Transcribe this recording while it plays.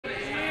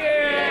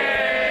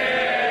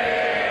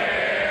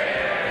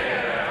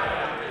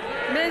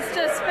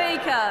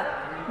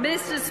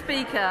Mr.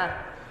 Speaker,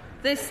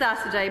 this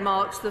Saturday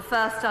marks the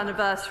first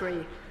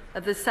anniversary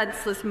of the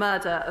senseless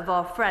murder of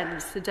our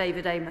friend Sir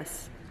David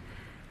Amess.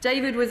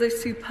 David was a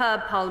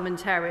superb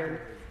parliamentarian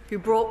who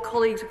brought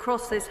colleagues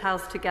across this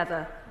House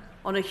together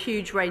on a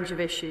huge range of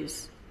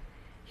issues.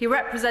 He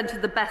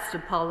represented the best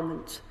of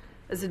Parliament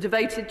as a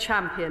devoted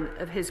champion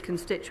of his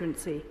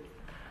constituency.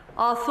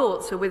 Our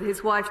thoughts are with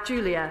his wife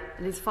Julia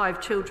and his 5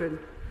 children,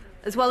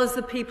 as well as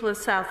the people of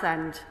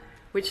Southend,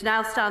 which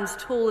now stands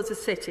tall as a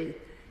city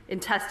in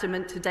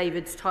testament to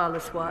David's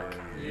tireless work.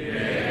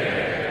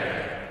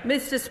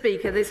 Mr.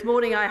 Speaker, this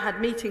morning I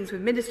had meetings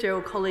with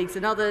ministerial colleagues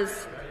and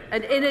others,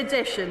 and in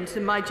addition to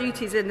my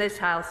duties in this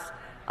House,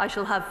 I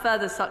shall have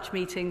further such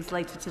meetings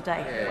later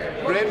today.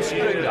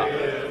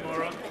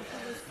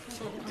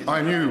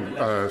 I knew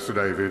Sir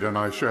David, and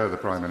I share the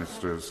Prime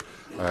Minister's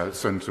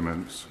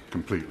sentiments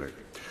completely.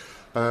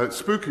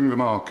 Spooking the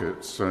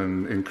markets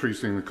and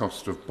increasing the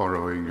cost of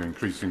borrowing,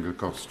 increasing the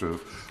cost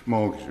of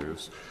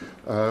mortgages,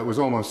 was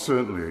almost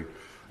certainly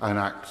an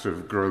act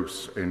of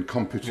gross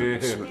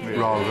incompetence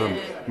rather than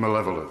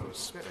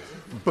malevolence.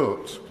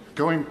 But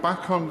going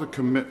back on the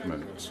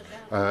commitment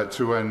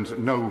to end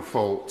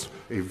no-fault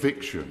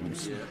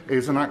evictions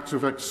is an act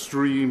of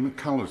extreme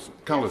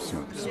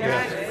callousness.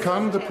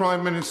 Can the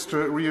Prime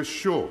Minister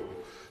reassure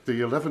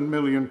the 11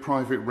 million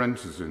private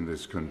renters in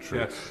this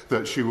country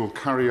that she will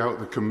carry out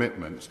the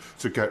commitment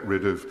to get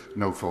rid of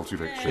no-fault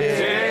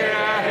evictions?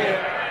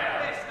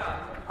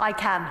 I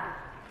can.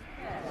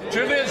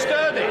 Julia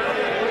Sturdy.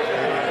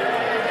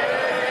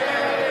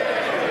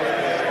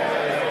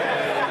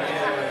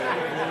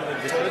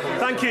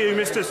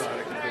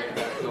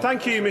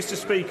 Thank you, Mr.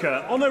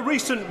 Speaker. On a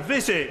recent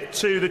visit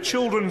to the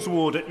children's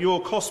ward at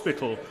York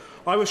Hospital,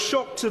 I was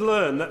shocked to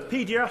learn that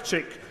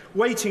paediatric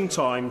waiting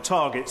time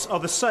targets are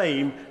the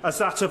same as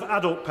that of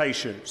adult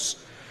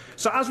patients.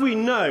 So, as we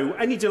know,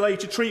 any delay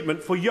to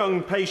treatment for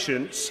young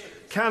patients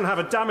can have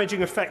a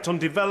damaging effect on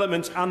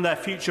development and their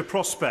future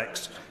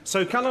prospects.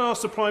 So, can I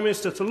ask the Prime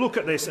Minister to look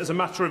at this as a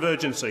matter of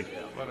urgency?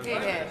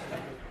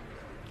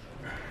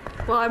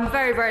 Well, I'm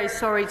very, very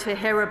sorry to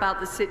hear about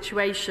the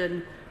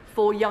situation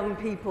for young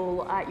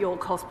people at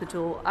York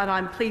Hospital, and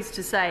I'm pleased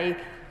to say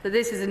that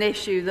this is an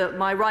issue that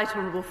my right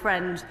honourable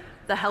friend,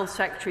 the Health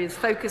Secretary, is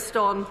focused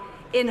on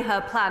in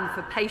her plan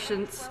for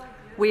patients.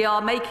 We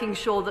are making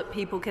sure that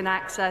people can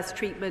access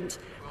treatment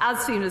as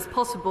soon as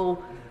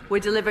possible. We're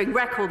delivering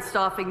record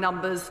staffing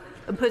numbers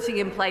and putting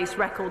in place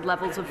record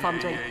levels of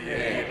funding.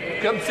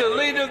 Comes the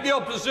Leader of the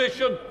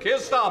Opposition, Keir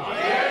Starmer.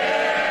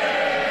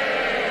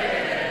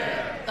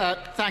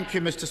 Thank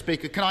you, Mr.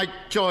 Speaker. Can I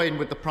join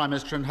with the Prime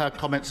Minister in her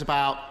comments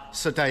about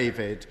Sir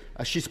David?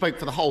 She spoke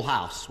for the whole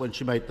House when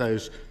she made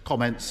those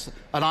comments,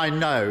 and I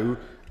know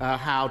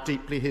how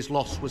deeply his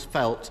loss was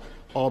felt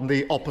on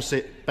the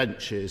opposite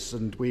benches,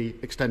 and we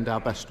extend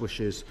our best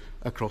wishes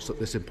across at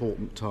this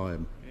important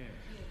time.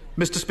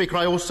 Mr. Speaker,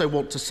 I also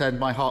want to send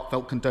my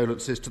heartfelt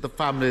condolences to the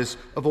families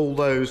of all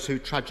those who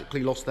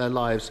tragically lost their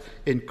lives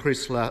in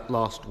Chrysler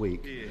last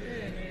week.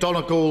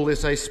 Donegal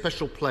is a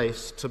special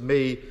place to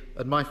me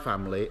and my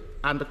family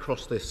and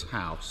across this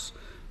House.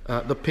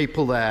 The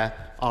people there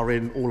are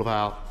in all of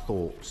our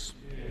thoughts.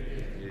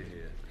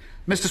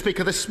 Mr.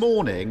 Speaker, this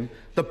morning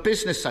the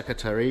Business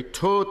Secretary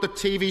toured the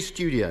TV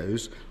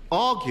studios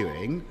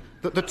arguing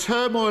that the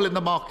turmoil in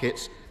the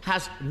markets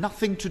has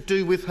nothing to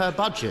do with her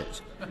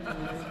budget.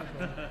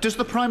 Does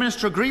the Prime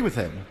Minister agree with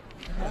him?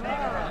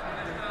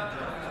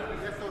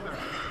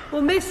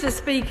 Well, Mr.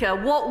 Speaker,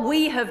 what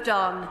we have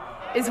done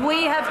is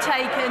we have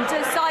taken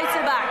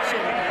decisive action.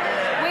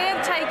 We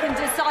have taken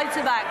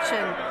decisive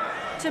action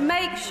to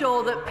make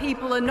sure that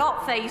people are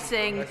not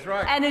facing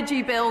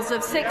energy bills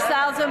of £6,000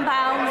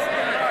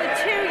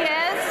 for 2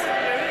 years.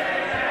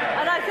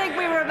 And I think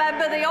we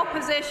remember the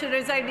opposition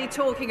is only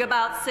talking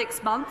about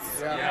 6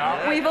 months.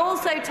 We've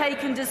also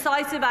taken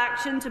decisive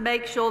action to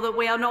make sure that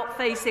we are not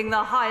facing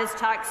the highest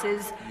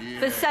taxes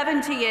for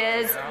 70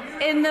 years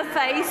in the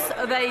face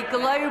of a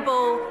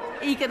global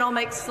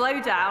economic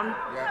slowdown.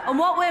 And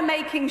what we're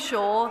making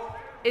sure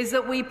is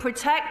that we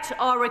protect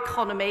our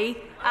economy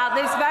at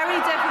this very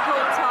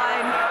difficult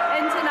time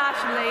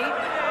internationally.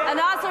 And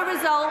as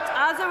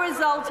a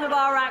result of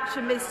our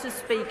action, Mr.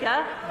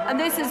 Speaker, and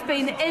this has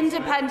been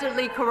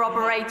independently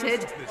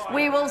corroborated,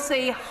 we will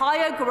see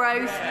higher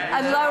growth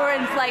and lower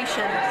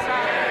inflation.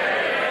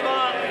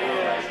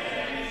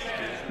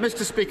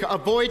 Mr. Speaker,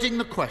 avoiding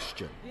the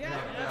question,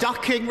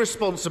 ducking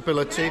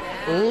responsibility,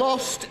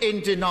 lost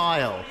in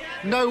denial.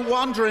 No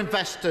wonder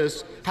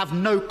investors have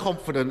no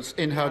confidence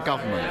in her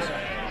government.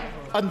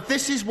 And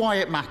this is why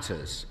it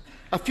matters.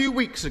 A few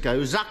weeks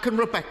ago, Zach and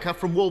Rebecca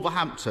from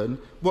Wolverhampton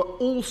were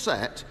all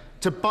set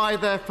to buy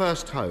their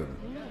first home.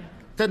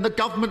 Then the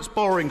government's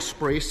borrowing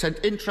spree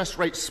sent interest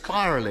rates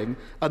spiralling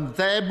and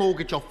their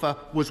mortgage offer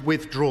was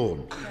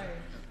withdrawn.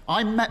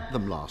 I met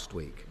them last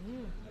week.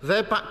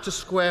 They're back to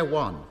square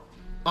one,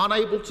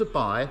 unable to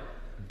buy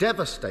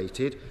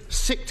devastated,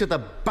 sick to the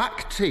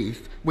back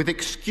teeth with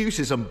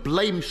excuses and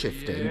blame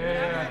shifting.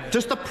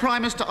 Does the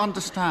Prime Minister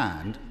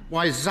understand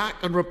why Zach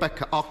and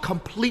Rebecca are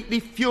completely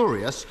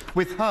furious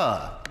with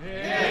her?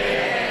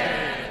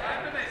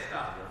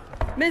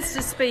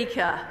 Mr.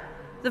 Speaker,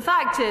 the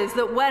fact is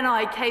that when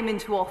I came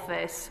into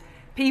office,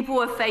 people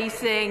were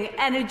facing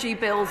energy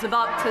bills of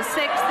up to £6,000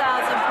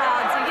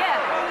 a year.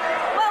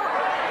 Well,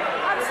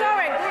 I'm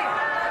sorry.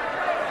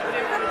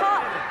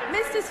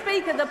 Mr.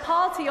 Speaker, the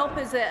party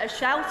opposite are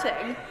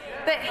shouting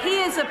that he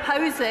is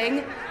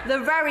opposing the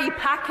very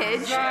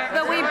package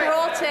that we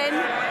brought in,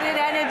 the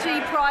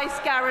energy price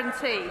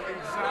guarantee.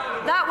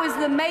 That was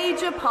the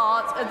major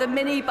part of the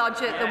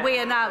mini-budget that we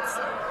announced.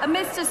 And,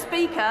 Mr.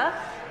 Speaker,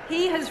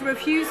 he has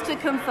refused to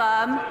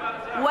confirm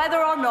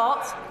whether or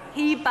not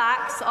he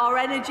backs our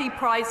energy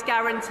price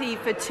guarantee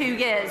for 2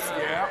 years,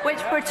 which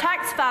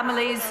protects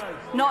families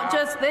not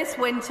just this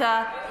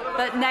winter,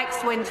 but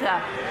next winter.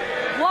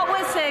 What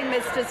we're seeing,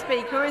 Mr.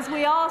 Speaker, is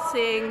we are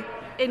seeing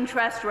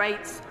interest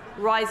rates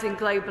rising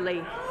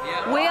globally.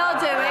 They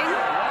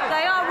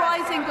are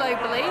rising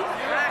globally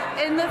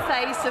in the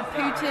face of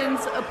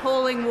Putin's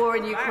appalling war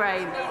in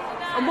Ukraine.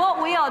 And what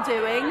we are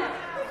doing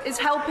is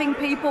helping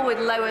people with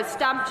lower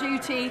stamp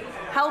duty,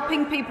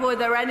 helping people with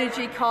their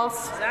energy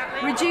costs,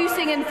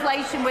 reducing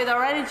inflation with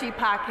our energy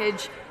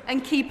package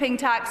and keeping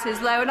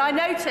taxes low. And I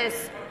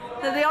noticed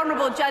that the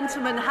honourable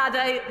gentleman had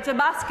a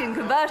Damascus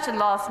conversion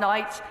last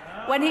night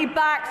when he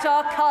backed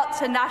our cut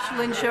to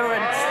national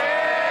insurance.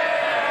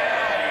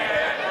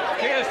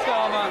 Keir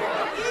Starmer.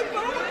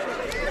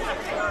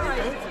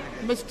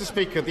 Mr.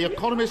 Speaker, the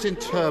economy is in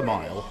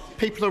turmoil.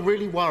 People are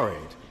really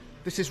worried.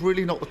 This is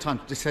really not the time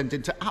to descend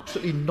into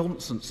absolutely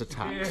nonsense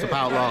attacks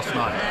about last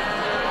night.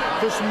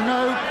 There's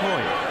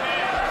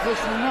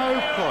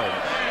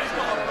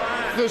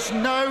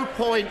no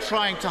point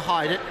trying to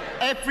hide it.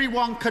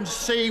 Everyone can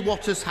see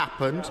what has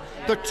happened.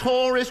 The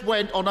Tories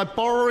went on a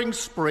borrowing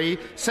spree,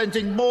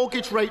 sending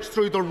mortgage rates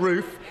through the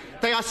roof.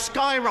 They are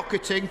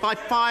skyrocketing by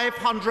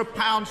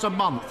 £500 a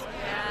month.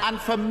 And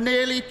for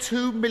nearly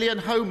 2 million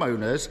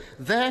homeowners,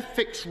 their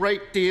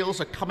fixed-rate deals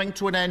are coming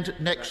to an end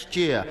next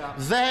year.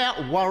 They're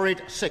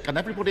worried sick, and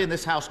everybody in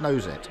this House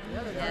knows it.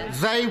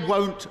 They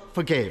won't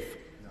forgive.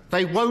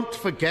 They won't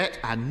forget,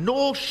 and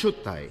nor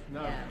should they.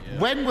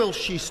 When will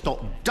she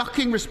stop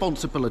ducking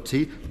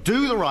responsibility,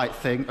 do the right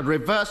thing, and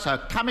reverse her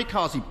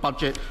kamikaze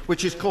budget,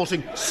 which is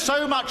causing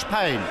so much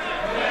pain?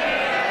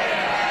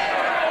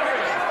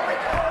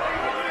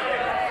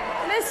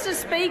 Mr.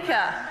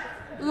 Speaker,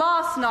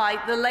 last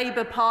night the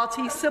Labour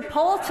Party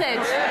supported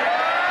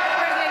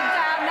bringing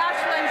down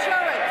national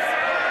insurance.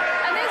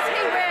 And is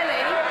he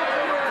really?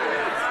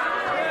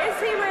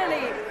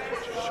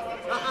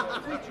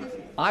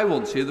 I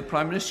won't see the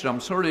Prime Minister. I'm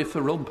sorry if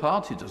her own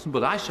party doesn't,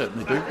 but I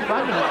certainly do.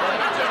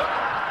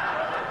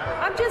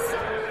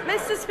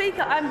 Mr.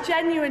 Speaker, I'm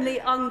genuinely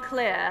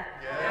unclear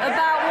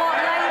about what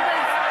Labour's...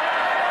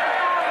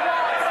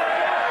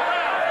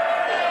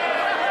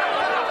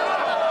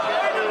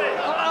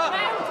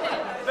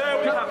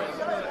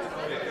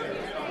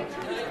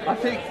 I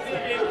think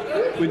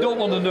we don't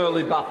want an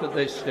early bath at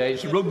this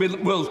stage. The Rugby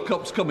World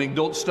Cup's coming.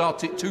 Don't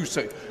start it too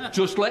soon.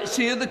 Just let's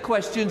hear the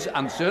questions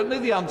and certainly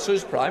the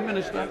answers, Prime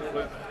Minister.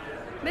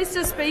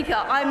 Mr. Speaker,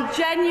 I'm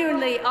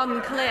genuinely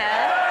unclear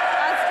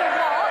as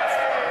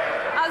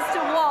to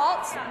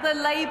what the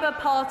Labour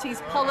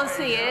Party's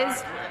policy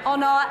is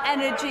on our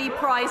energy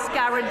price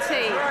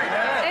guarantee.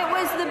 It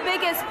was the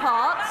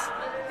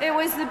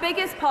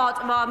biggest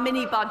part of our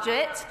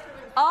mini-budget.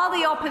 Are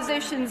the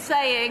opposition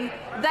saying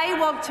they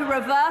want to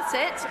reverse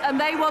it and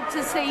they want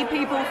to see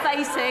people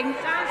facing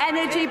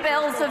energy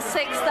bills of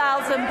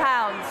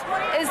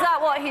 £6,000? Is that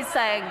what he's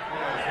saying?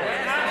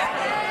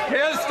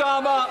 Keir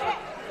Starmer.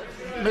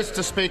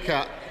 Mr.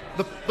 Speaker,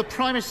 the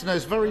Prime Minister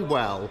knows very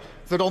well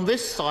that on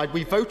this side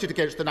we voted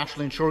against the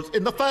national insurance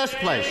in the first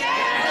place.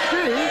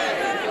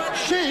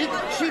 She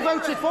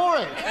voted for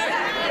it.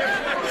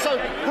 So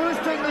who's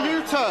doing the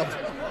U-turn?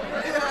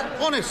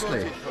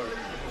 Honestly.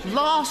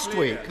 Last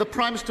week, the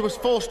Prime Minister was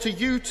forced to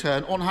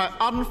U-turn on her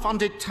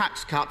unfunded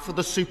tax cut for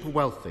the super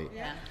wealthy.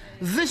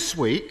 This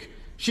week,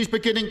 she's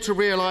beginning to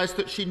realise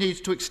that she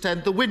needs to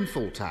extend the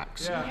windfall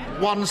tax,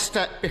 one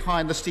step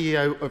behind the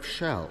CEO of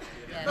Shell.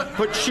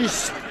 But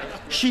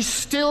she's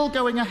still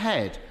going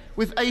ahead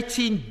with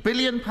 £18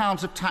 billion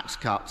of tax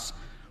cuts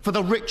for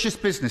the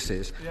richest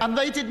businesses, and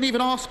they didn't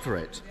even ask for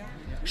it.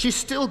 She's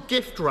still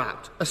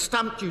gift-wrapped a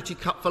stamp duty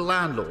cut for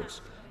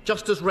landlords,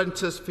 just as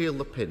renters feel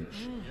the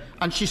pinch.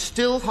 And she's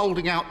still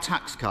holding out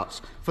tax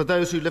cuts for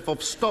those who live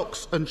off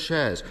stocks and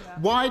shares.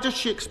 Why does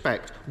she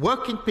expect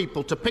working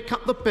people to pick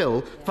up the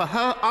bill for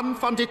her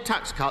unfunded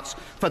tax cuts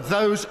for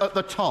those at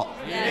the top?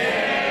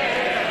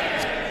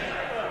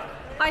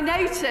 I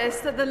notice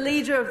that the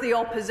Leader of the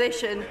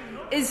Opposition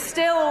is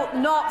still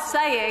not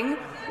saying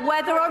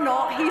whether or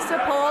not he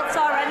supports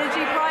our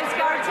energy price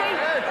guarantee.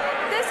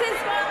 This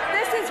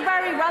is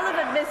very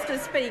relevant, Mr.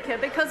 Speaker,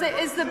 because it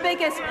is the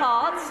biggest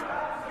part.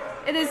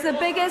 It is the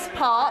biggest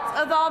part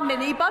of our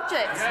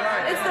mini-budget.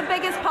 It's the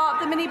biggest part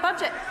of the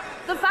mini-budget.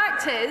 The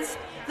fact is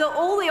that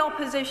all the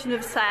opposition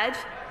have said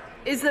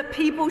is that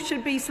people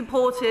should be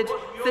supported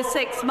for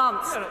 6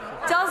 months.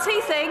 Does he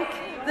think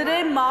that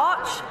in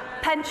March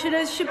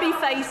pensioners should be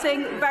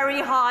facing very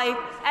high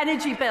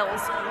energy bills?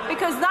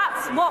 Because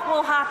that's what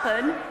will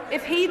happen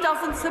if he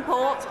doesn't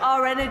support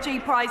our energy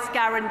price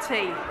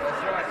guarantee.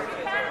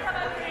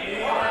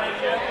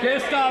 Keir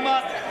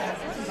Starmer.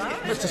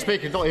 Mr.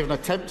 Speaker, not even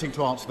attempting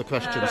to answer the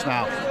questions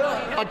now.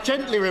 I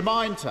gently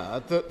remind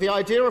her that the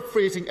idea of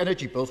freezing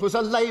energy bills was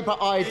a Labour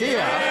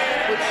idea,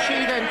 which she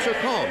then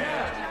took on.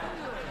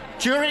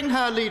 During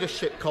her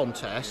leadership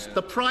contest,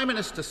 the Prime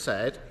Minister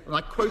said, and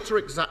I quote her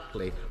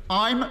exactly,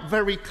 "I'm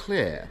very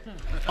clear.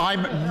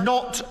 I'm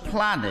not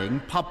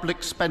planning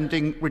public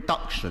spending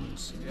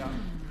reductions."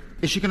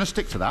 Is she going to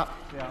stick to that?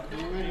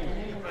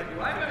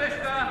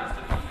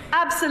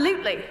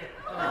 Absolutely.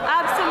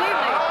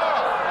 Absolutely.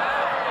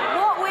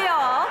 What we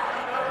are...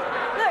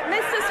 Look,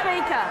 Mr.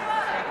 Speaker,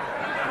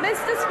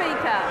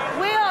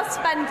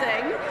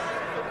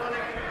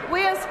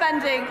 we are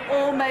spending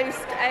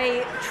almost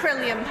 £1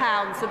 trillion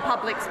of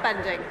public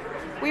spending.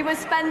 We were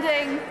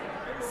spending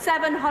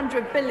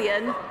 $700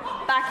 billion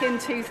back in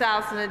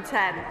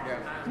 2010.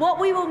 What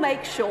we will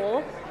make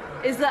sure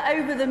is that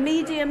over the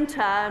medium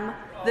term,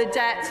 the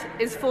debt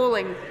is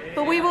falling.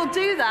 But we will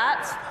do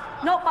that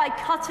not by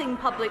cutting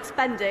public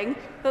spending,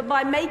 but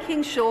by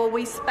making sure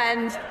we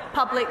spend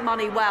public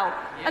money well.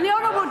 And the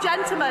honourable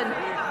gentleman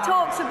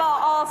talks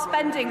about our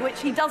spending, which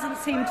he doesn't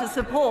seem to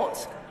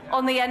support,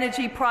 on the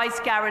energy price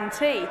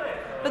guarantee.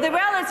 But the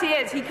reality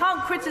is he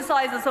can't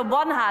criticise us on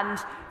one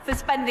hand for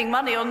spending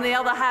money, on the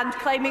other hand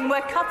claiming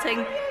we're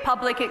cutting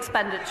public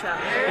expenditure.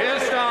 Keir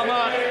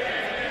Starmer.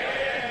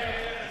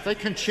 They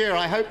can cheer.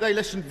 I hope they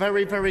listen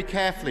very, very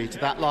carefully to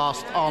that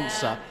last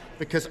answer,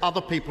 because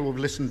other people will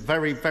listen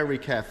very, very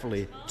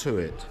carefully to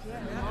it.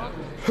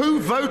 Who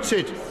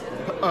voted?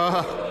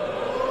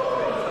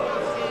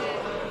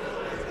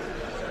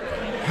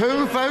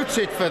 Who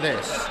voted for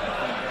this?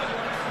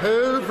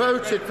 Who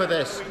voted for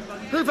this?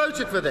 Who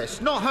voted for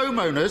this? Not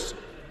homeowners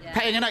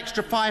paying an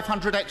extra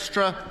 $500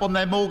 extra on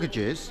their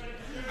mortgages.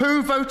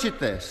 Who voted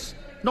this?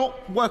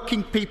 Not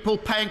working people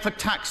paying for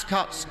tax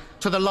cuts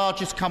to the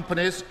largest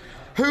companies.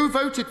 Who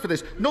voted for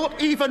this?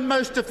 Not even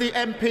most of the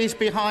MPs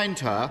behind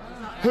her,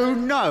 who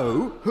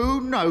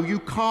know you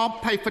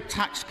can't pay for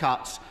tax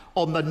cuts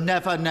on the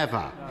never,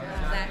 never.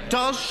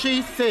 Does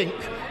she think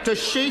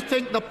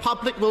the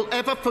public will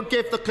ever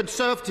forgive the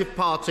Conservative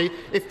Party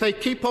if they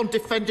keep on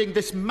defending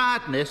this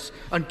madness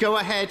and go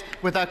ahead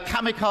with a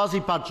kamikaze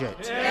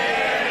budget?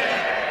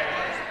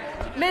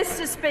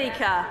 Mr.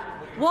 Speaker,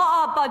 what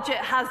our budget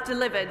has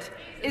delivered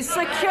is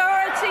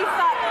security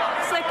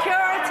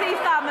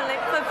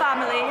for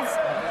families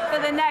for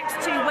the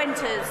next 2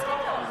 winters.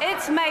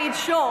 It's made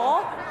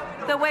sure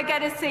that we're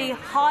going to see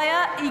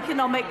higher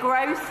economic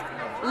growth,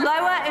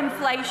 lower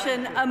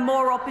inflation and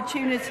more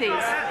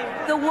opportunities.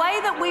 The way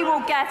that we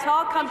will get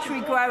our country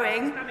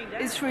growing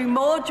is through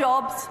more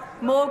jobs,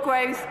 more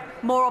growth,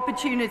 more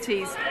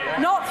opportunities,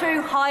 not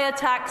through higher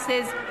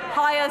taxes,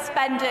 higher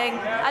spending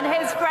and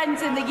his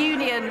friends in the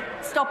union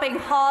stopping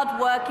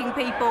hard-working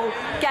people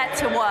get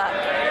to work.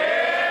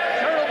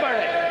 Cheryl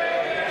Berry.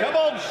 Come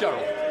on,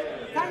 Cheryl.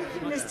 Thank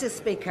you, Mr.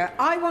 Speaker.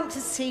 I want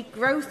to see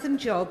growth and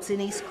jobs in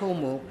East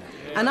Cornwall,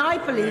 and I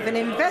believe an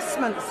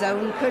investment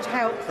zone could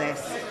help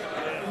this.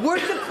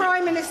 Would the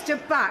Prime Minister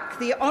back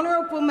the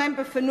honourable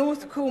member for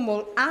North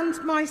Cornwall and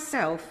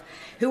myself,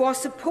 who are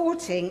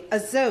supporting a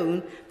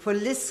zone for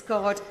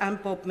Liskeard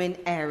and Bodmin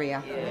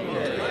area?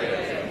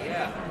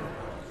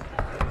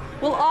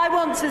 Well, I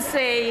want to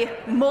see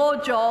more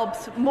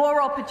jobs,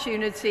 more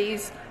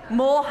opportunities,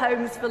 more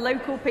homes for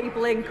local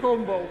people in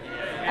Cornwall.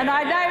 And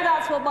I know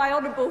that's what my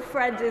honourable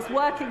friend is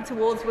working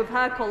towards with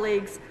her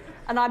colleagues,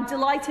 and I'm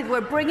delighted we're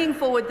bringing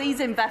forward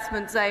these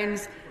investment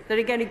zones that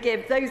are going to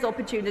give those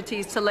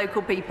opportunities to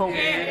local people.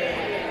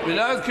 We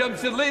now come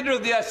to the Leader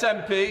of the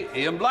SNP,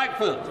 Ian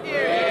Blackford.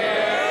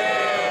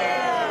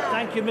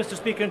 Thank you, Mr.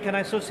 Speaker. And can I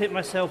associate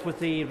myself with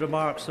the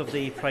remarks of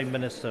the Prime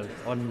Minister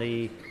on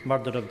the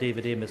murder of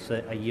David Amos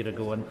a year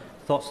ago, and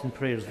thoughts and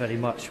prayers very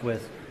much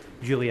with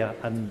Julia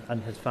and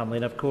his family.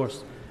 And of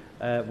course,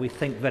 we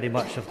think very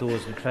much of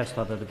those in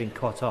Crestland that have been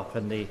caught up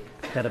in the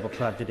terrible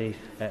tragedy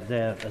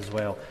there as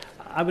well.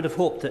 I would have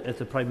hoped that if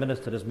the Prime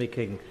Minister is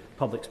making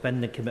public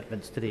spending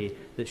commitments today,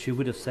 that she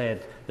would have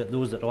said that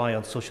those that rely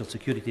on social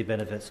security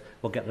benefits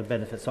will get their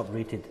benefits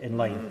uprated in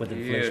line with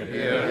inflation.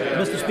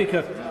 Mr.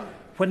 Speaker,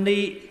 when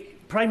the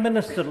Prime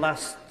Minister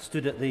last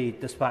stood at the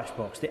dispatch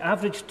box, the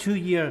average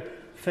 2-year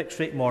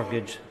fixed-rate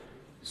mortgage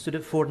stood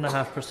at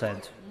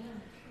 4.5%.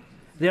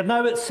 They are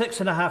now at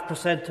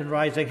 6.5% and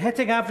rising,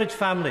 hitting average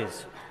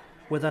families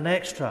with an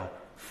extra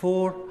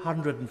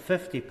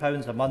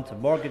 £450 a month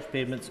in mortgage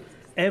payments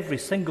every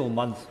single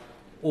month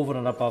over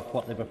and above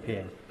what they were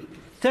paying.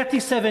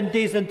 37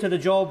 days into the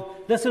job,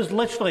 this is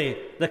literally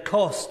the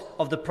cost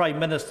of the Prime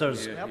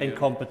Minister's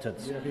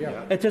incompetence.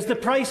 It is the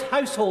price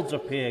households are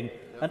paying,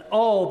 and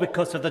all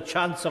because of the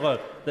Chancellor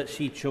that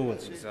she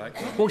chose.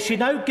 Will she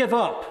now give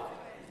up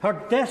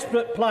her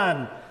desperate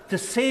plan to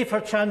save her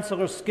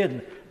Chancellor's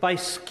skin by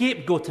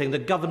scapegoating the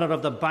Governor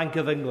of the Bank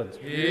of England?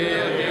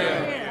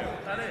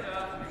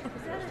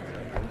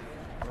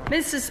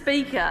 Mr.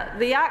 Speaker,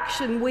 the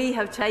action we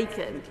have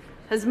taken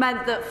has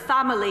meant that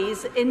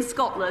families in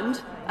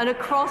Scotland and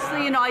across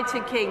the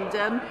United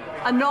Kingdom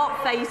are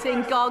not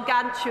facing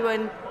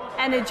gargantuan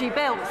energy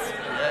bills.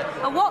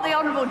 And what the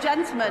honourable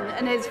gentleman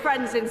and his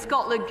friends in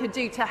Scotland could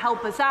do to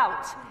help us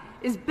out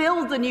is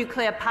build the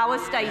nuclear power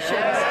stations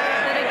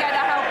that are going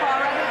to help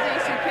our energy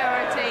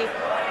security,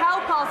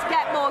 help us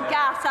get more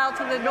gas out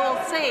of the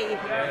North Sea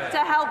to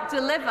help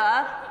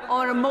deliver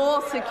on a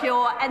more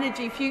secure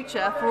energy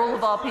future for all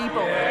of our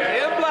people.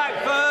 Ian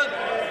Blackford.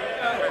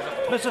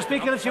 Mr.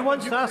 Speaker, if she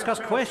wants to ask us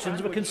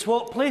questions, we can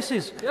swap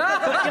places.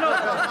 But, you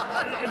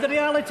know, the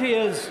reality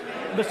is,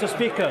 Mr.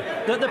 Speaker,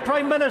 that the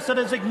Prime Minister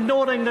is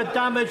ignoring the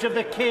damage of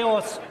the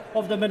chaos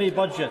of the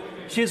mini-budget.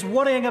 She is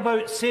worrying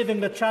about saving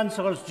the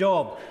Chancellor's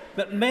job.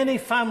 But many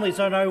families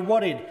are now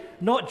worried,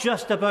 not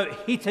just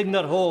about heating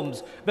their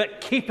homes, but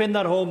keeping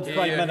their homes,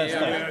 Prime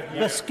Minister.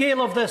 The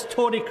scale of this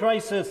Tory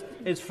crisis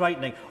is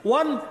frightening.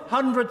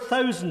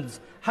 100,000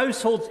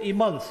 households a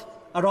month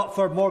are up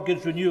for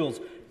mortgage renewals.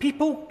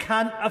 People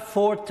can't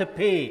afford to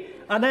pay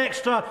an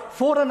extra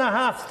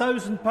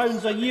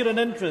 £4,500 a year in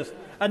interest,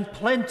 and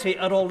plenty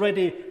are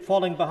already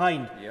falling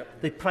behind.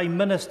 The Prime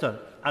Minister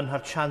and her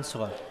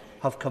Chancellor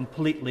have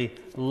completely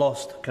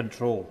lost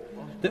control.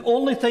 The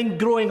only thing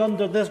growing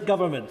under this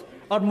government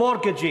are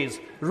mortgages,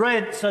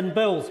 rents and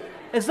bills.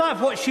 Is that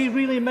what she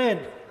really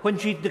meant when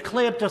she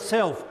declared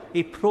herself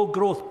a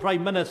pro-growth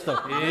Prime Minister?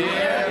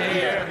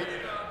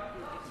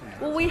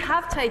 Well, we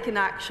have taken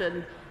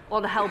action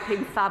on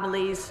helping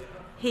families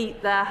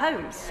heat their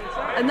homes,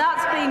 and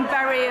that's been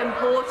very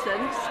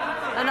important,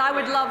 and I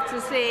would love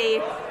to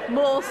see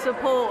more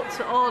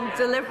support on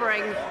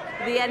delivering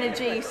the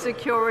energy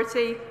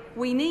security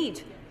we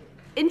need.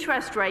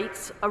 Interest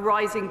rates are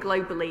rising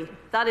globally.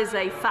 That is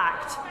a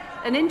fact.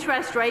 And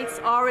interest rates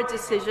are a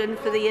decision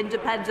for the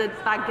Independent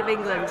Bank of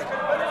England.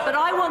 But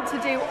I want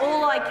to do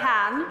all I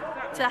can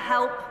to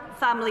help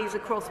families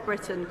across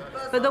Britain.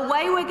 But the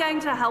way we're going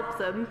to help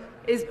them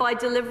is by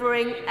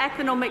delivering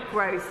economic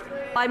growth,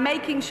 by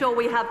making sure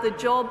we have the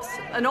jobs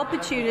and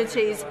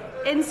opportunities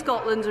in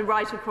Scotland and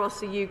right across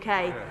the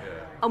UK.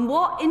 And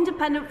what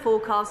independent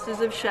forecasters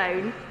have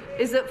shown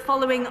is that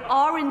following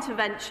our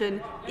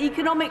intervention,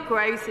 economic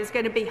growth is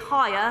going to be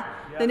higher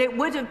than it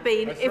would have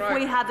been if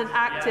we hadn't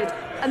acted.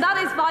 And that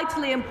is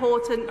vitally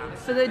important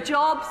for the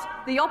jobs,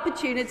 the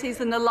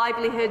opportunities and the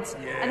livelihoods,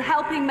 and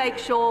helping make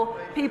sure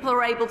people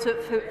are able to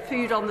put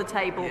food on the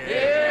table.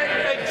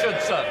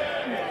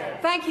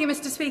 Thank you,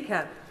 Mr.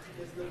 Speaker.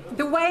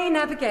 The Way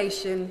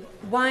navigation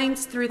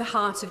winds through the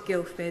heart of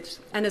Guildford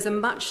and is a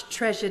much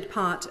treasured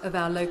part of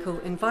our local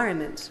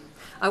environment.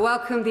 I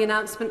welcome the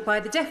announcement by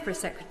the DEFRA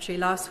Secretary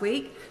last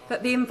week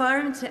that the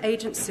Environment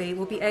Agency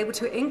will be able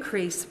to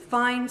increase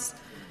fines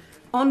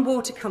on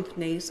water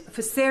companies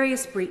for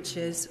serious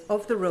breaches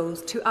of the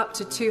rules to up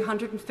to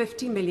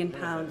 £250 million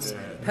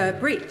per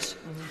breach.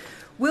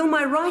 Will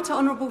my right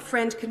honourable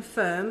friend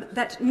confirm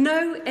that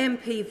no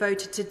MP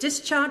voted to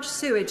discharge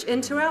sewage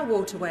into our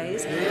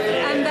waterways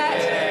and that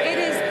it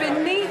is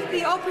beneath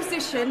the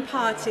opposition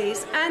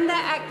parties and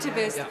their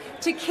activists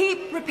to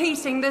keep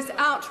repeating this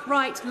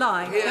outright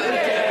lie?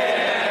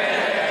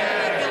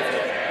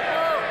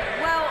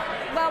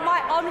 Well,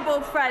 my honourable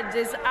friend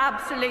is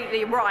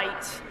absolutely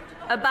right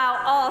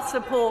about our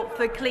support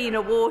for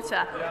cleaner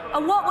water.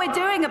 And what we're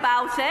doing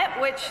about it,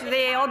 which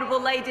the honourable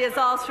lady has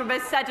asked from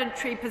a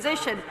sedentary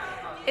position,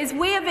 is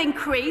we have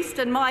increased,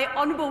 and my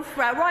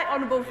right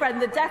honourable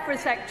friend, the DEFRA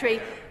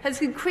Secretary,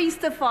 has increased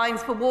the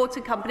fines for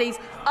water companies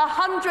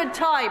 100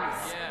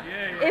 times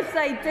if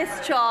they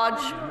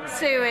discharge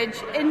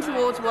sewage into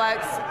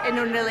waterworks in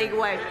an illegal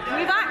way.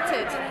 We've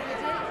acted.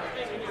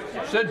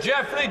 Sir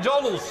Geoffrey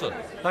Donaldson.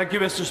 Thank you,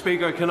 Mr.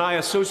 Speaker. Can I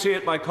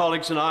associate my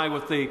colleagues and I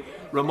with the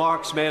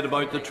remarks made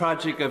about the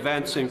tragic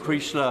events in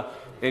Creesla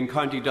in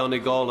County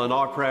Donegal, and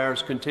our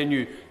prayers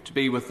continue to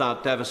be with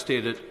that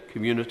devastated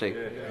community.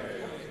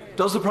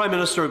 Does the Prime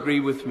Minister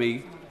agree with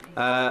me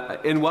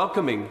in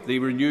welcoming the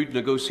renewed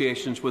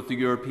negotiations with the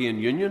European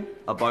Union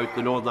about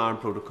the Northern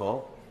Ireland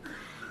Protocol,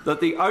 that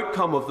the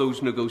outcome of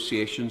those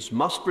negotiations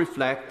must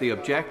reflect the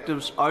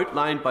objectives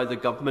outlined by the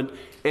Government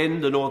in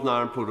the Northern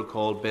Ireland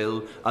Protocol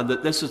Bill, and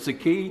that this is the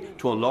key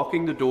to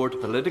unlocking the door to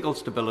political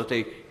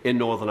stability in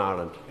Northern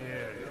Ireland?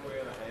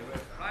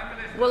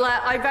 Well,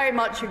 I very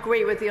much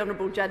agree with the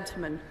honourable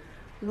gentleman.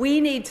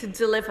 We need to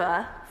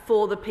deliver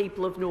for the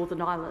people of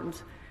Northern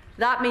Ireland.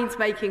 That means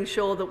making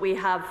sure that we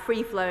have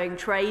free-flowing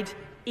trade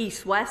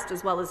east-west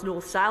as well as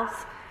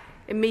north-south.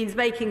 It means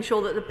making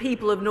sure that the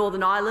people of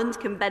Northern Ireland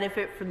can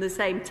benefit from the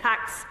same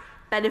tax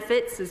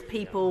benefits as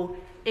people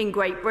in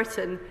Great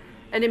Britain.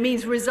 And it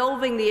means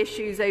resolving the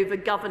issues over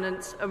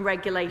governance and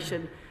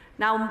regulation.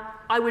 Now,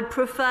 I would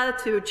prefer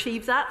to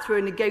achieve that through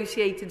a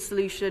negotiated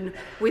solution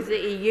with the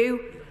EU.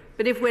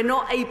 But if we're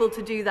not able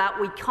to do that,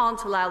 we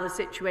can't allow the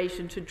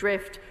situation to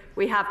drift.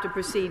 We have to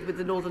proceed with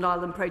the Northern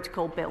Ireland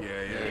Protocol Bill.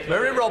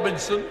 Mary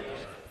Robinson.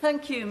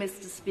 Thank you,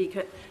 Mr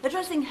Speaker.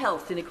 Addressing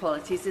health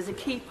inequalities is a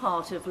key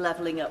part of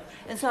levelling up,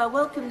 and so I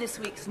welcome this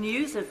week's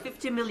news of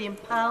 £50 million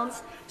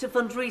to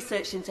fund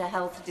research into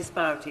health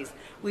disparities.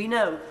 We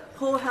know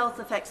poor health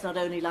affects not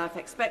only life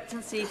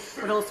expectancy,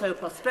 but also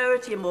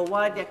prosperity and more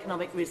widely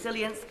economic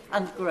resilience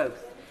and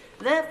growth.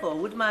 Therefore,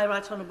 would my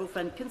right honourable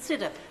friend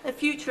consider a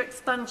future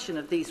expansion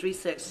of these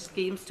research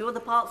schemes to other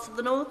parts of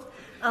the North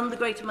and the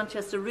Greater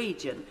Manchester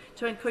region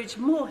to encourage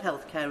more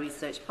healthcare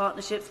research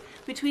partnerships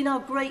between our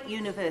great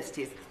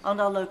universities and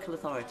our local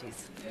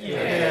authorities?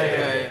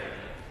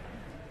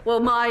 Well,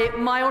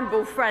 my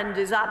honourable friend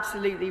is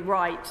absolutely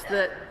right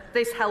that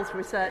this health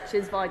research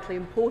is vitally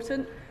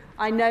important.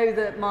 I know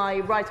that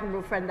my right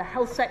honourable friend, the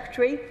Health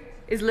Secretary,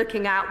 is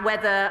looking at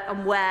whether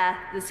and where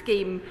the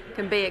scheme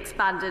can be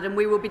expanded, and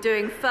we will be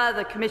doing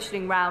further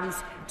commissioning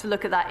rounds to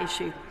look at that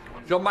issue.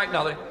 John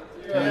McNally.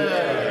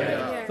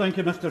 Thank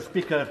you, Mr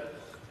Speaker.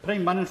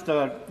 Prime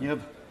Minister, you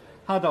have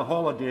had a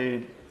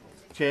holiday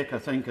check, I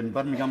think, in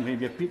Birmingham where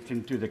you're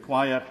preaching to the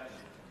choir,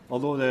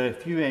 although the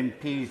few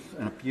MPs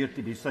appear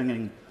to be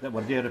singing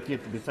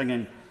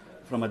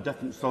from a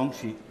different song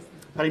sheet.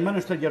 Prime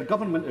Minister, your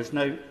government is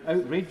now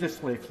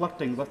outrageously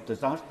flirting with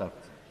disaster,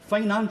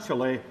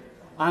 financially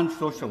and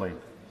socially.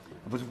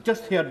 As we've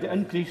just heard, the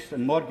increase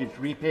in mortgage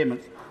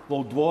repayments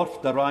will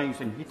dwarf the rise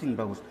in heating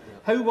bills.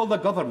 How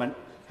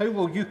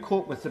will you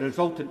cope with the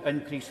resultant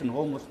increase in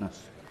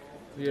homelessness?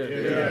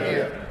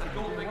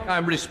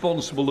 I'm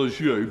responsible as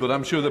you, but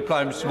I'm sure the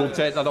Prime Minister will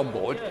take that on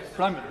board.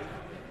 Prime Minister.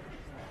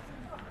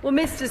 Well,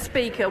 Mr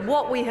Speaker,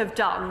 what we have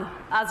done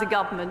as a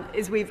government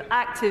is we've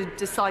acted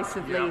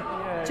decisively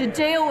to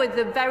deal with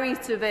the very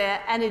severe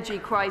energy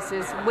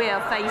crisis we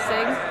are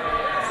facing.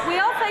 We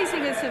are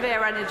facing a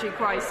severe energy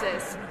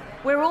crisis.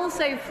 We're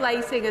also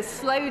facing a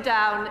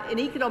slowdown in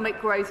economic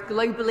growth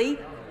globally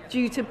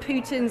due to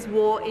Putin's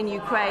war in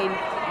Ukraine,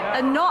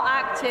 and not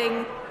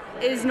acting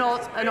is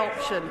not an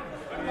option.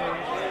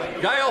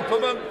 Gail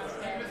Perman.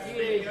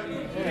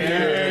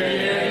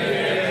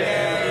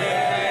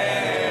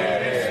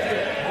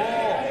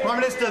 Prime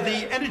Minister,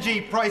 the energy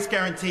price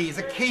guarantee is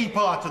a key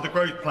part of the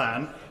growth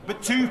plan,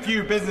 but too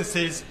few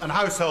businesses and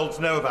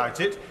households know about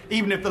it,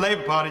 even if the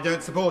Labour Party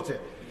don't support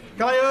it.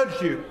 Can I urge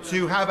you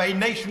to have a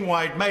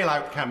nationwide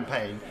mail-out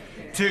campaign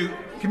to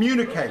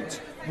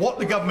communicate what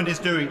the government is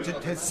doing to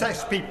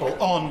assess people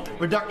on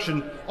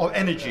reduction of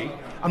energy,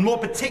 and more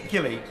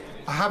particularly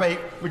have a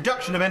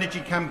reduction of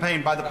energy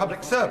campaign by the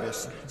public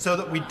service so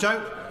that we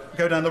don't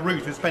go down the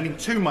route of spending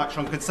too much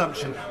on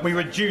consumption, we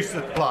reduce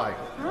the supply.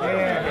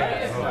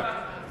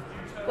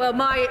 Well,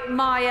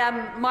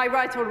 my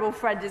right honourable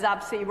friend is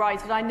absolutely right,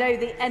 and I know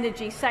the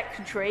Energy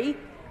Secretary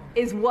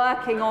is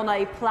working on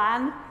a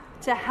plan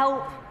to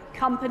help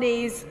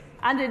companies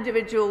and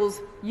individuals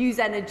use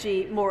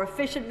energy more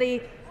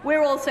efficiently.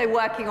 We're also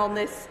working on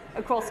this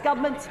across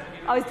government.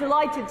 I was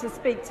delighted to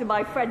speak to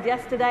my friend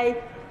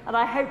yesterday, and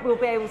I hope we'll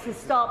be able to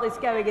start this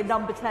going in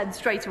Number 10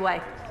 straight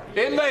away.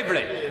 In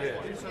Lavery.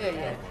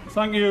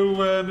 Thank you,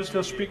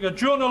 Mr Speaker.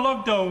 During the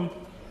lockdown,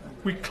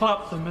 we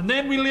clapped them, and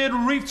then we laid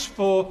wreaths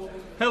for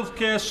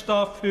healthcare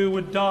staff who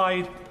had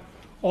died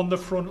on the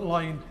front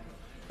line.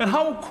 And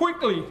how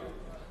quickly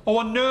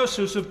our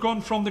nurses have gone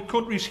from the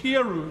country's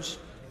heroes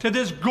to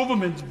this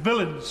government's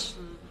villains,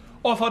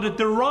 offered a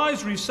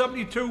derisory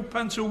 72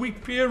 pence a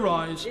week pay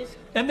rise,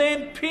 and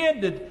then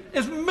painted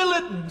as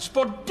militants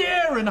for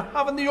daring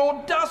having the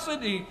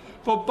audacity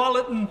for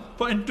balloting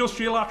for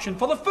industrial action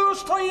for the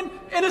first time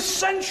in a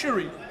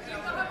century.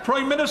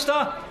 Prime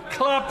Minister,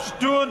 claps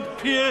don't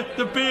pay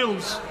the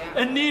bills,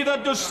 and neither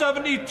does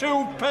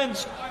 72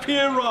 pence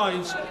pay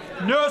rise.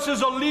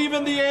 Nurses are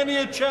leaving the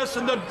NHS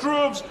and the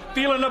droves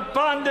feeling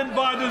abandoned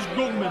by this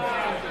government.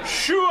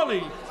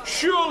 Surely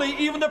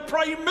even the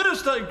Prime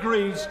Minister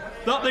agrees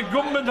that the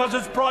government has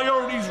its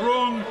priorities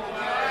wrong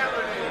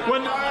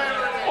when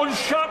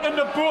unshackling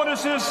the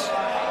bonuses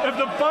of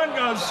the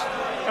bankers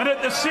and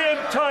at the same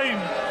time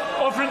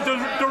offering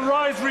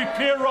derisory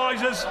pay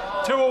rises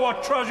to our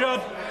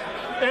treasured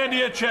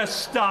NHS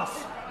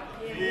staff.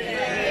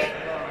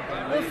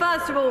 Well,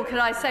 first of all, can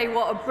I say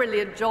what a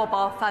brilliant job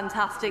our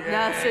fantastic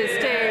nurses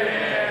do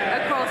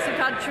across the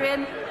country.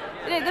 And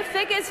the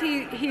figures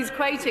he's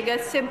quoting are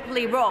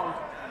simply wrong.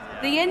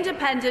 The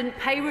independent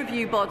pay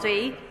review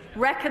body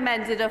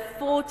recommended a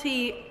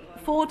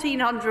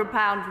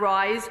 £1,400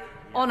 rise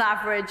on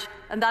average,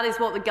 and that is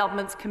what the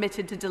government's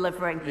committed to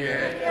delivering.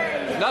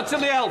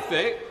 Natalie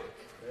Elphick.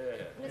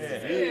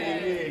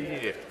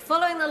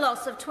 Following the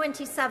loss of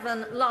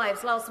 27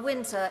 lives last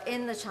winter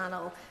in the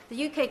Channel,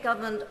 the UK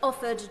government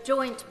offered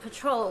joint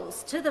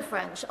patrols to the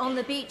French on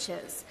the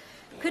beaches.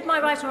 Could my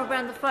right honourable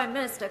friend, the Prime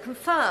Minister,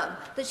 confirm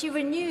that she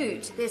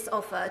renewed this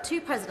offer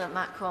to President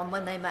Macron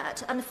when they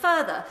met, and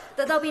further,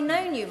 that there'll be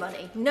no new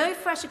money, no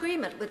fresh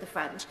agreement with the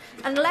French,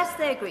 unless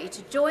they agree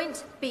to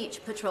joint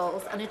beach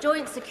patrols and a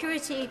joint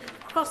security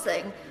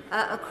crossing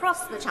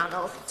across the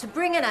Channel to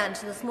bring an end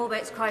to the small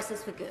boats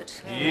crisis for good?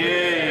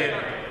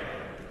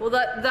 Well,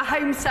 the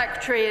Home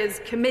Secretary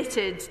is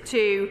committed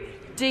to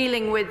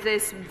dealing with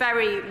this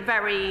very,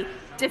 very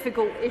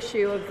difficult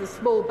issue of the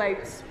small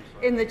boats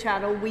in the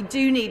Channel. We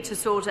do need to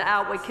sort it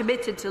out. We're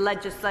committed to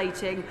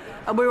legislating,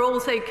 and we're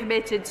also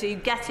committed to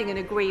getting an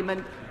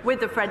agreement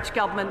with the French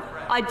government.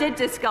 I did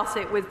discuss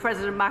it with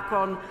President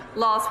Macron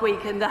last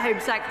week, and the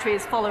Home Secretary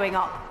is following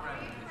up.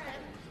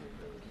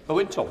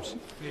 Owen Thompson.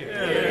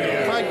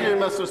 Thank you,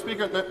 Mr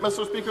Speaker. Now,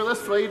 Mr Speaker,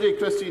 this Friday,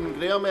 Christine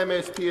Graham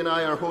MSP and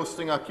I are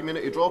hosting a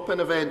community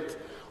drop-in event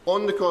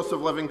on the cost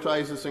of living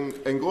crisis in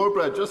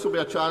Gorebridge. This will be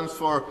a chance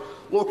for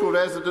local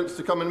residents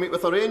to come and meet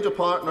with a range of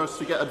partners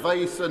to get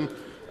advice and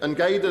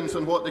guidance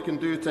on what they can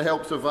do to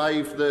help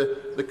survive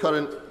the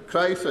current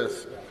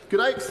crisis. Could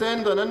I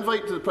extend an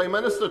invite to the Prime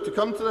Minister to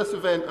come to this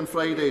event on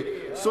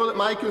Friday so that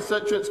my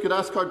constituents could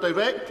ask her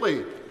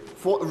directly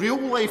what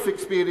real-life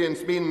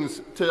experience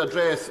means to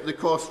address the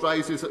cost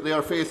rises that they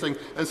are facing,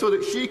 and so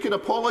that she can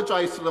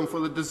apologise to them for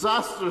the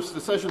disastrous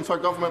decisions her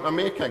government are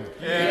making?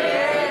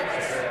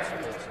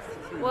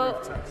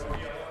 Well,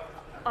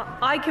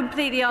 I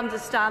completely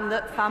understand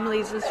that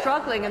families are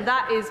struggling, and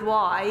that is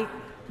why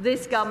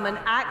this government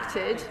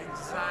acted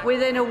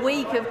within a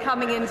week of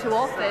coming into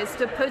office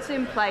to put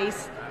in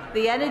place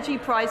the energy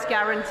price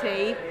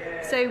guarantee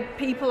so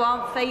people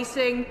aren't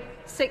facing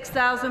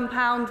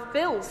 £6,000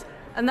 bills.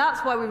 And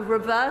that's why we've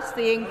reversed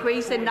the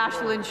increase in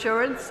national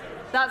insurance.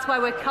 That's why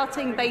we're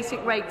cutting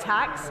basic rate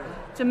tax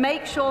to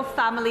make sure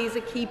families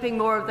are keeping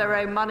more of their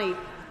own money.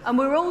 And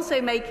we're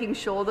also making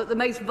sure that the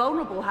most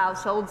vulnerable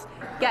households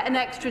get an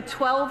extra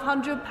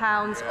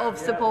 £1,200 of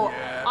support.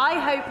 I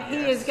hope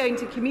he is going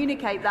to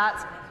communicate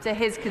that to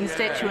his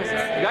constituents.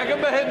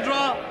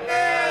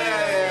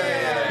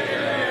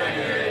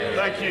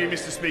 Thank you,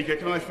 Mr Speaker.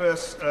 Can I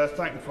first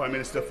thank the Prime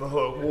Minister for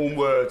her warm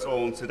words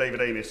on Sir David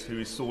Amess, who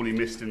is sorely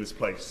missed in this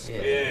place.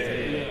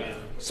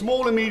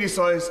 Small and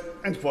medium-sized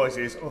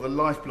enterprises are the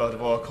lifeblood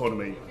of our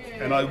economy,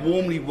 and I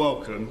warmly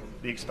welcome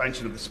the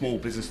expansion of the small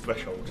business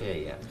threshold.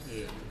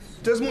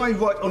 Does my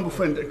right honourable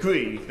friend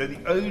agree that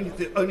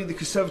only the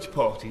Conservative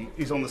Party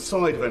is on the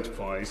side of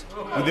enterprise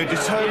with their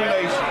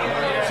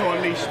determination to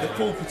unleash the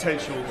full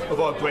potential of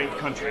our great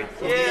country?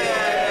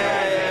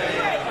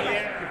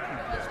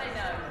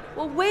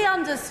 Well, we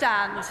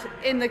understand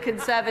in the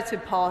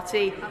Conservative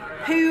Party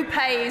who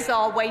pays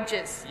our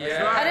wages.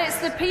 And it's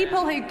the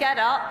people who get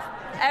up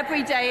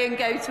every day and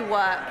go to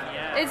work.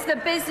 It's the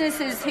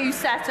businesses who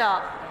set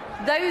up.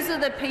 Those are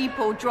the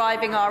people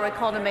driving our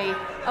economy.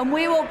 And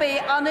we will be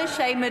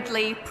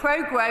unashamedly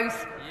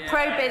pro-growth,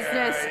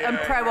 pro-business and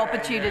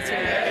pro-opportunity.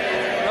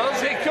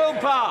 Rosie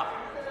Cooper.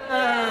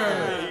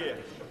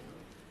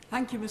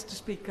 Thank you, Mr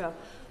Speaker.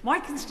 My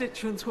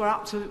constituents were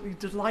absolutely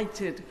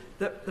delighted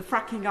that the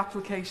fracking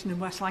application in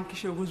West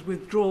Lancashire was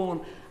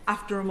withdrawn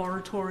after a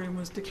moratorium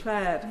was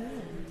declared.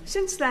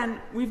 Since then,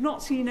 we've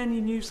not seen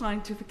any new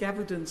scientific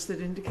evidence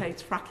that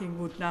indicates fracking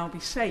would now be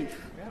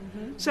safe.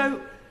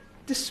 So,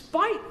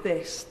 despite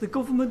this, the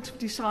government have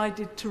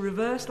decided to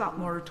reverse that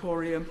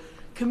moratorium,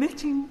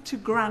 committing to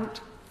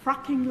grant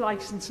fracking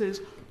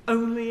licences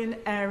only in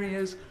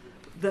areas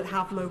that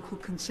have local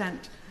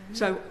consent.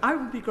 So I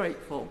would be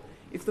grateful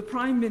if the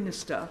Prime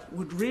Minister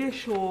would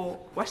reassure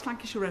West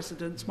Lancashire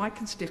residents, my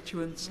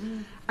constituents,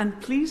 and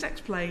please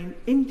explain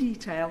in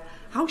detail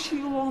how she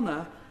will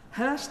honour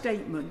her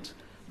statement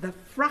that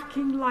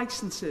fracking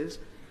licences,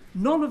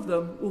 none of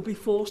them will be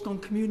forced on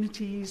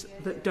communities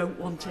that don't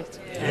want it.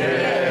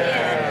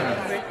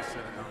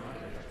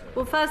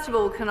 Well, first of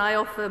all, can I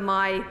offer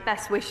my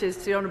best wishes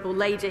to the Honourable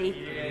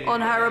Lady on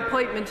her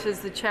appointment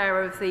as the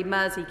Chair of the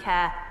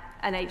Merseycare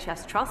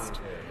NHS Trust.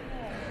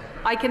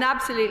 I can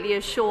absolutely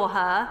assure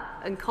her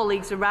and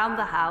colleagues around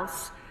the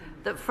House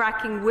that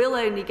fracking will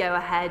only go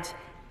ahead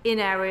in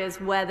areas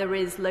where there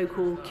is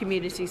local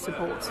community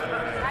support.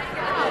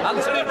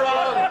 Anthony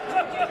Brown.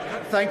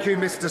 Thank you,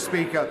 Mr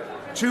Speaker.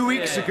 2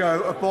 weeks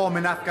ago, a bomb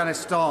in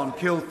Afghanistan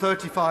killed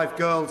 35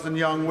 girls and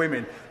young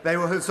women. They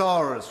were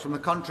Hazaras, from the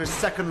country's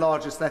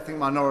second-largest ethnic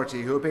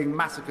minority, who are being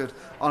massacred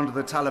under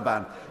the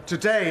Taliban.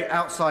 Today,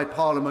 outside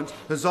Parliament,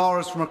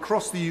 Hazaras from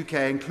across the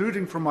UK,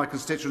 including from my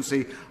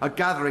constituency, are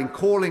gathering,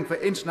 calling for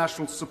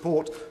international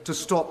support to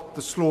stop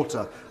the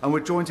slaughter. And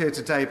we're joined here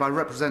today by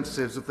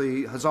representatives of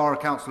the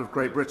Hazara Council of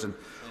Great Britain.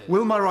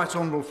 Will my right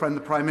honourable friend,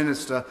 the Prime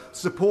Minister,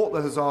 support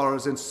the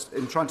Hazaras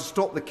in trying to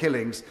stop the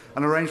killings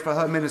and arrange for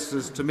her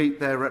ministers to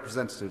meet their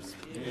representatives?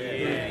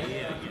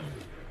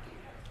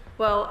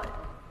 Well,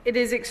 it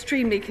is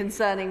extremely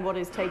concerning what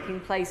is taking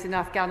place in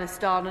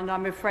Afghanistan, and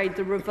I'm afraid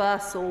the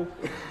reversal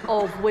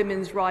of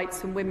women's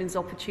rights and women's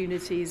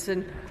opportunities.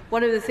 And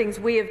one of the things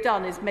we have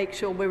done is make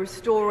sure we're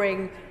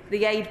restoring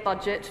the aid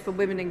budget for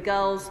women and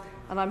girls.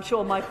 And I'm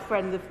sure my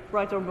friend, the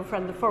right honourable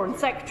friend, the Foreign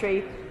Secretary,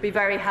 will be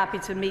very happy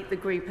to meet the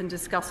group and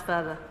discuss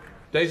further.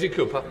 Daisy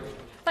Cooper.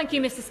 Thank you,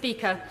 Mr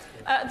Speaker.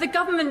 The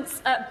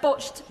government's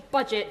botched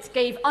budget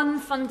gave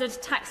unfunded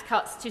tax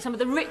cuts to some of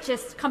the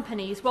richest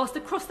companies, whilst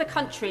across the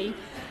country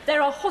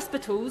there are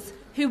hospitals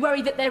who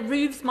worry that their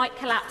roofs might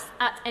collapse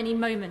at any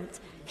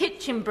moment.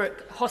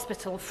 Hitchinbrook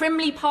Hospital,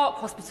 Frimley Park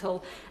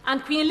Hospital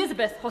and Queen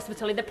Elizabeth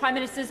Hospital in the Prime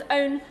Minister's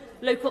own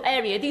local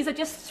area. These are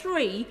just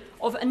 3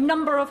 of a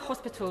number of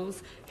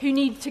hospitals who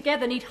need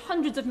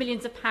hundreds of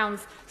millions of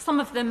pounds, some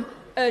of them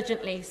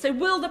urgently. So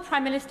will the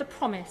Prime Minister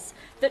promise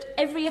that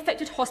every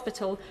affected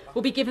hospital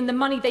will be given the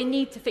money they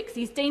need to fix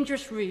these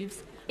dangerous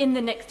roofs in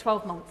the next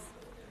 12 months?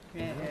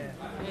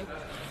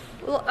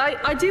 Well,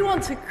 I do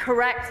want to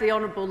correct the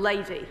Honourable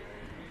Lady,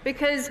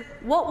 because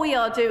what we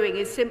are doing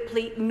is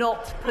simply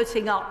not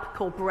putting up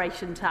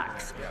corporation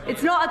tax.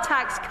 It's not a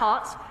tax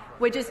cut.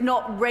 We're just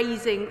not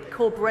raising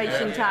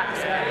corporation tax.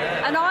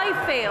 And I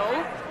feel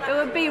it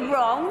would be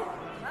wrong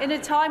in a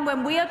time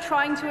when we are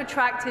trying to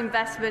attract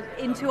investment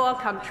into our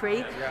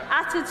country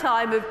at a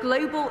time of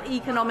global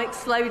economic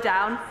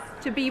slowdown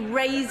to be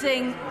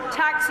raising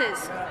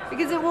taxes,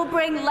 because it will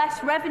bring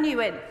less revenue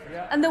in.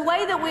 And the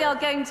way that we are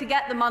going to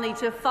get the money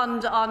to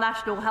fund our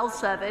National Health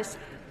Service,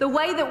 the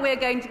way that we're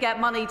going to get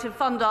money to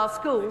fund our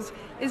schools,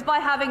 is by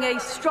having a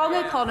strong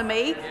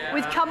economy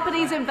with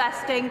companies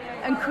investing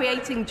and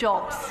creating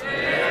jobs.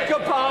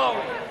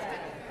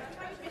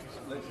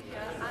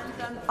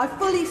 I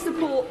fully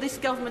support this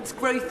government's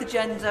growth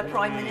agenda,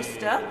 Prime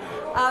Minister.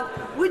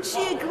 Would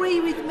she agree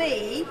with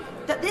me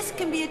that this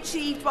can be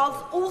achieved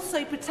whilst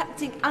also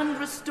protecting and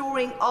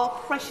restoring our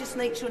precious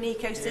nature and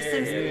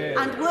ecosystems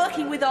and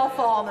working with our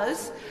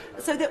farmers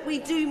so that we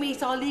do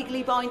meet our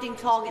legally binding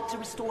target to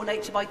restore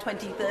nature by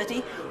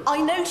 2030? I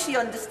know she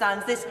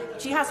understands this.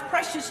 She has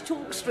precious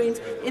talk streams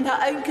in her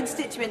own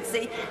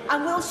constituency.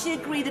 And will she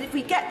agree that if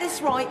we get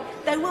this right,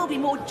 there will be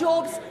more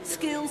jobs,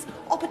 skills,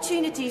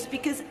 opportunities,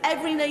 because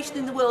every nation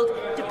in the world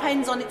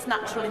depends on its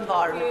natural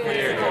environment?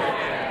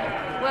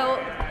 Well,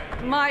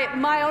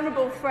 my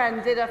honourable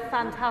friend did a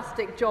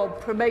fantastic job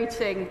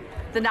promoting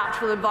the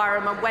natural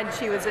environment when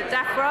she was at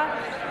DEFRA.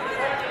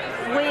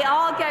 We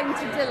are going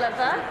to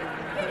deliver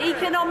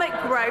economic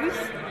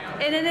growth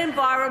in an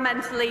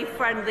environmentally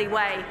friendly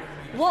way.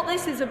 What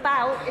this is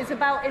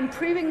about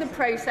improving the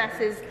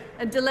processes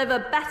and deliver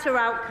better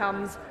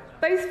outcomes,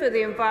 both for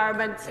the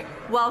environment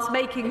whilst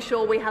making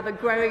sure we have a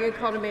growing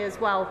economy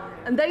as well.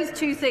 And those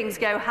two things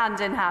go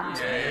hand in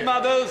hand.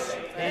 Mothers.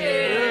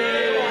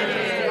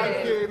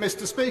 Thank you,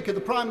 Mr. Speaker.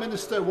 The Prime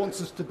Minister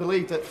wants us to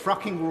believe that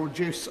fracking will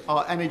reduce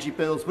our energy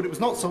bills, but it was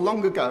not so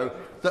long ago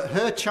that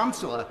her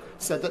Chancellor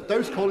said that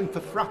those calling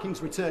for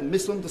fracking's return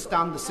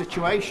misunderstand the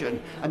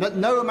situation and that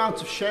no amount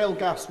of shale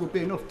gas would be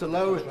enough to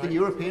lower the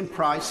European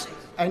price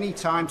any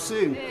time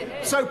soon.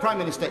 So, Prime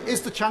Minister,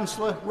 is the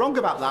Chancellor wrong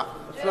about that?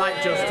 That's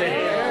right, Justin.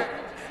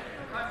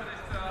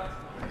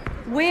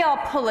 We are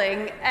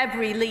pulling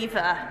every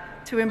lever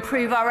to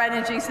improve our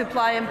energy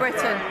supply in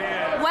Britain,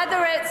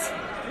 whether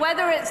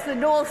it's the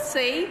North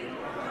Sea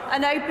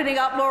and opening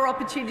up more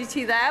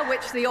opportunity there,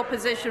 which the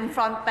opposition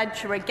front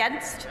bench are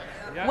against,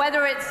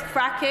 whether it's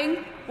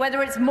fracking,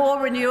 whether it's more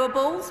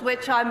renewables,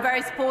 which I'm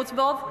very supportive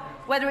of,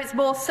 whether it's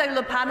more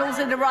solar panels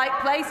in the right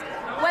place,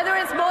 whether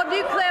it's more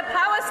nuclear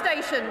power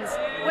stations,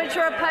 which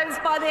are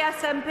opposed by the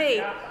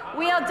SNP.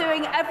 We are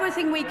doing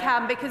everything we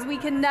can because we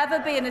can never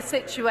be in a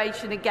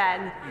situation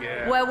again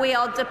where we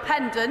are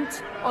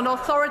dependent on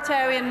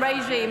authoritarian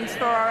regimes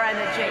for our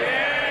energy.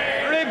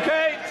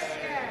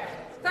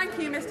 Thank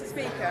you, Mr.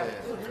 Speaker.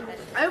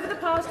 Over the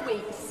past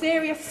week,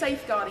 serious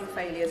safeguarding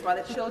failures by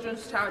the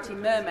children's charity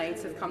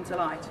Mermaids have come to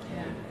light.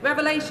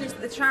 Revelations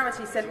that the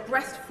charity sent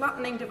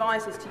breast-flattening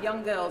devices to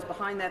young girls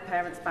behind their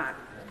parents' back,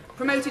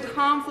 promoted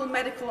harmful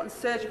medical and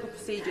surgical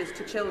procedures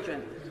to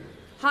children,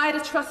 hired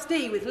a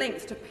trustee with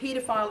links to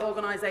paedophile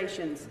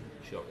organisations,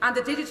 and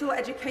a digital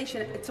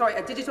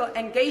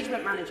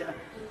engagement manager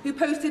who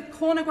posted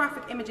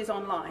pornographic images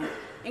online,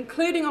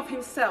 including of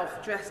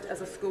himself dressed as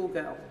a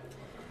schoolgirl.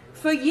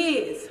 For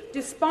years,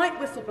 despite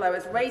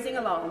whistleblowers raising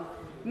alarm,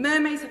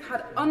 Mermaids have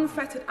had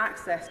unfettered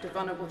access to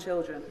vulnerable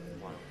children.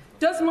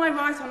 Does my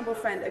right honourable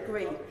friend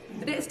agree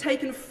that it has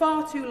taken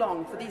far too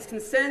long for these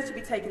concerns to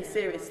be taken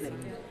seriously?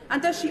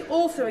 And does she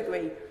also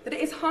agree that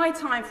it is high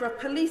time for a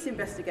police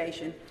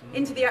investigation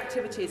into the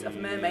activities of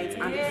Mermaids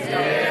and its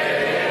staff?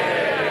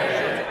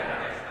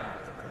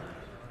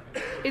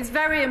 It's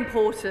very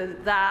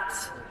important that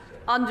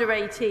under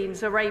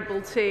 18s are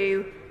able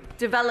to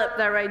develop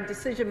their own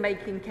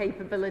decision-making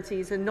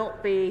capabilities and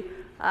not be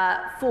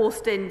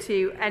forced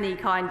into any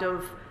kind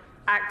of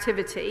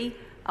activity.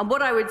 And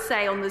what I would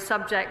say on the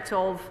subject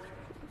of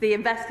the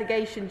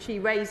investigation she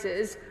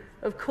raises,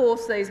 of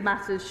course those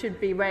matters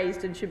should be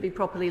raised and should be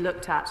properly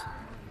looked at.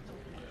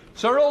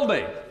 Sir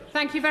Oldie.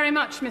 Thank you very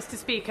much, Mr.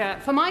 Speaker.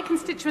 For my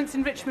constituents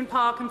in Richmond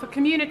Park and for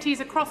communities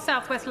across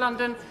South West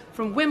London,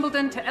 from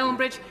Wimbledon to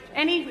Elmbridge,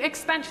 any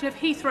expansion of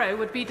Heathrow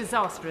would be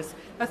disastrous.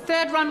 A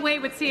third runway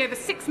would see over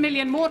 6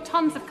 million more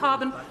tonnes of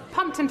carbon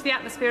pumped into the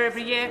atmosphere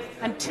every year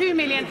and 2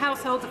 million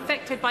households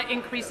affected by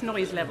increased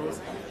noise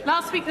levels.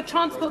 Last week, the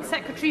Transport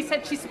Secretary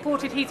said she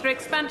supported Heathrow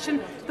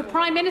expansion. The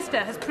Prime Minister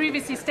has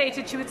previously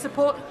stated she would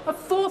support a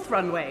fourth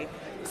runway.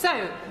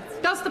 So,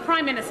 does the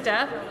Prime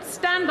Minister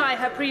stand by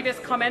her previous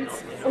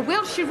comments, or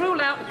will she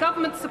rule out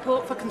government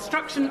support for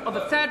construction of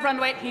a third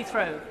runway at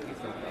Heathrow?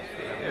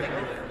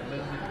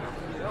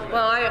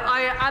 Well,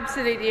 I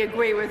absolutely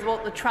agree with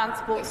what the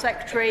Transport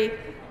Secretary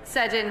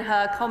said in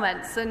her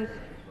comments. And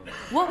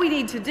what we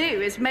need to do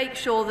is make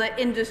sure that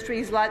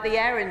industries like the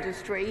air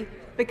industry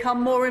become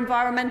more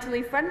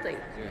environmentally friendly.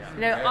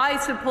 You know, I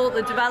support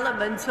the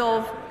development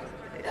of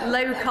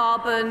low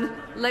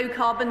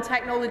carbon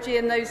technology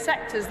in those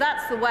sectors.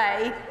 That's the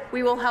way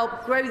we will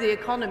help grow the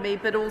economy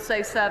but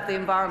also serve the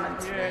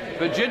environment.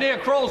 Virginia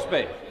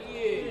Crosby.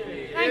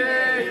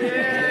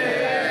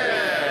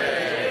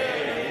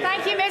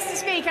 Thank you, Mr.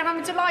 Speaker, and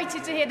I'm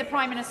delighted to hear the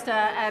Prime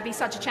Minister be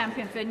such a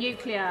champion for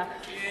nuclear.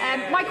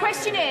 My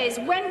question is,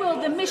 when will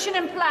the mission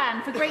and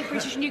plan for Great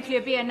British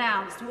Nuclear be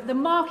announced? The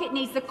market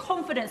needs the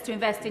confidence to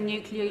invest in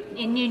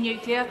new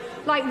nuclear,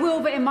 like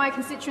Wilbur in my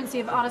constituency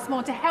of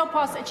Arnasmore, to help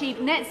us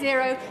achieve net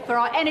zero for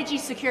our energy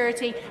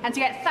security and to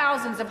get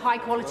thousands of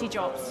high-quality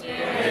jobs.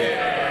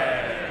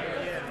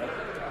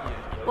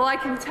 Well, I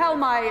can tell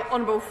my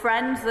honourable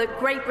friend that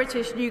Great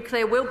British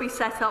Nuclear will be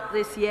set up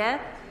this year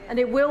and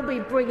it will be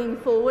bringing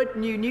forward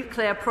new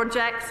nuclear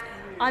projects.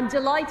 I'm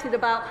delighted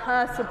about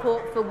her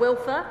support for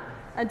Wilfer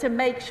and to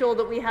make sure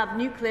that we have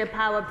nuclear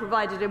power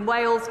provided in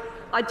Wales.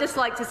 I'd just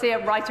like to see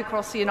it right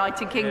across the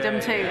United Kingdom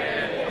too.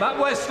 Matt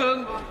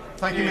Weston.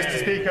 Thank you, Mr.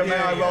 Speaker. May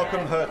I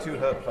welcome her to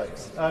her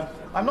place.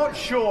 I'm not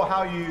sure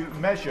how you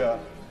measure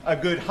a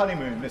good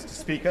honeymoon, Mr.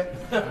 Speaker.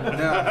 But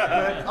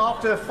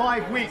after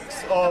 5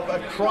 weeks of a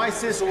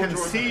crisis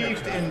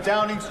conceived in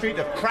Downing Street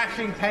of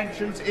crashing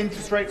pensions,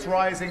 interest rates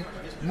rising,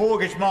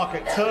 mortgage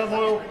market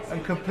turmoil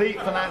and complete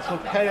financial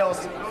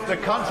chaos, the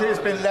country has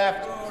been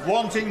left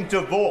wanting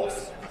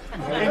divorce.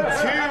 In 2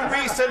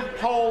 recent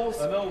polls,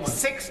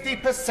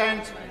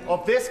 60%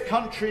 of this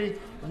country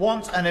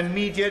want an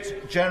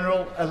immediate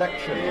general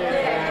election.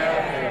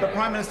 The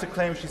Prime Minister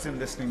claims she's in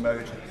listening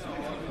mode.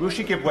 Will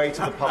she give way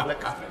to the public?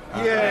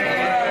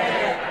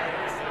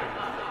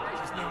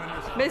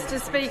 Mr.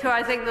 Speaker,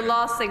 I think the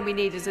last thing we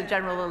need is a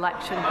general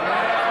election.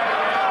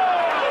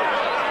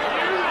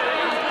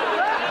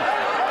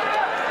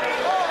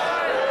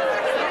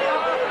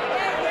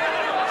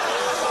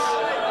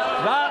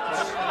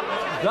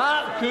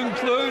 That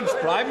concludes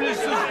Prime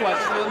Minister's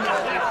questions.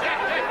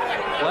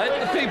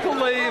 Let the people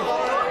leave.